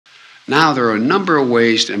Now, there are a number of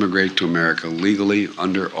ways to immigrate to America legally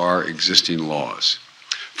under our existing laws.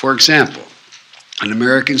 For example, an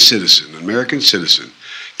American citizen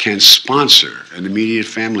can sponsor an immediate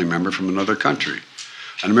family member from another country.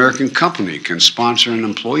 An American company can sponsor an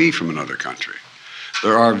employee from another country.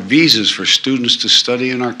 There are visas for students to study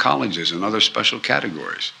in our colleges and other special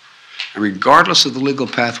categories. And regardless of the legal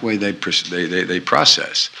pathway they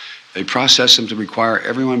process them to require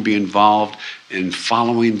everyone be involved in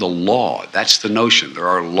following the law. That's the notion. There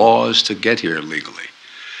are laws to get here legally.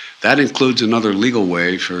 That includes another legal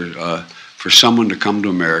way for someone to come to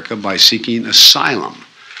America by seeking asylum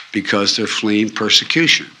because they're fleeing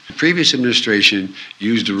persecution. The previous administration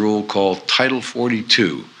used a rule called Title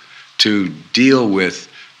 42 to deal with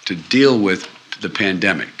the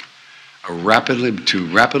pandemic, to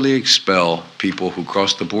rapidly expel people who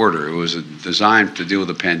crossed the border. It was designed to deal with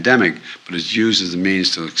the pandemic, but it's used as a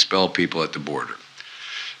means to expel people at the border.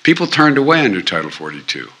 People turned away under Title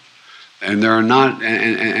 42, and they're not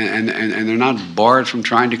barred from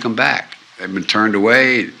trying to come back. They've been turned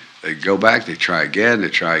away. They go back. They try again. They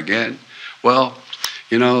try again. Well,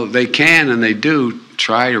 you know, they can and they do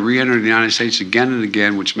try to re-enter the United States again and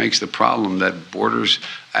again, which makes the problem at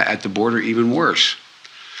the border even worse.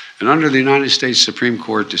 And under the United States Supreme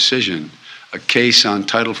Court decision, a case on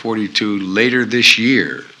Title 42 later this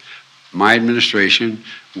year, my administration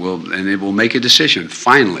will make a decision,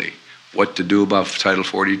 finally, what to do about Title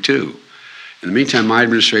 42. In the meantime, my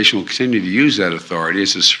administration will continue to use that authority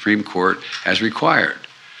as the Supreme Court has required.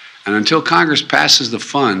 And until Congress passes the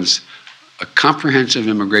funds, a comprehensive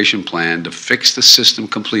immigration plan to fix the system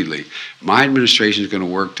completely, my administration is going to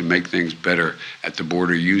work to make things better at the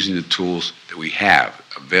border using the tools that we have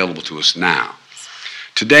available to us now.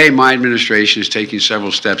 Today, my administration is taking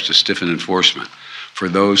several steps to stiffen enforcement for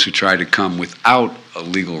those who try to come without a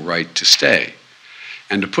legal right to stay,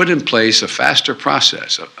 and to put in place a faster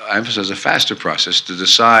process, I emphasize a faster process, to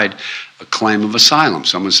decide a claim of asylum.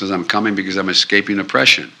 Someone says, I'm coming because I'm escaping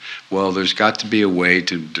oppression. Well, there's got to be a way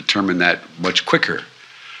to determine that much quicker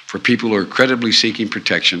for people who are credibly seeking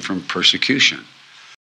protection from persecution.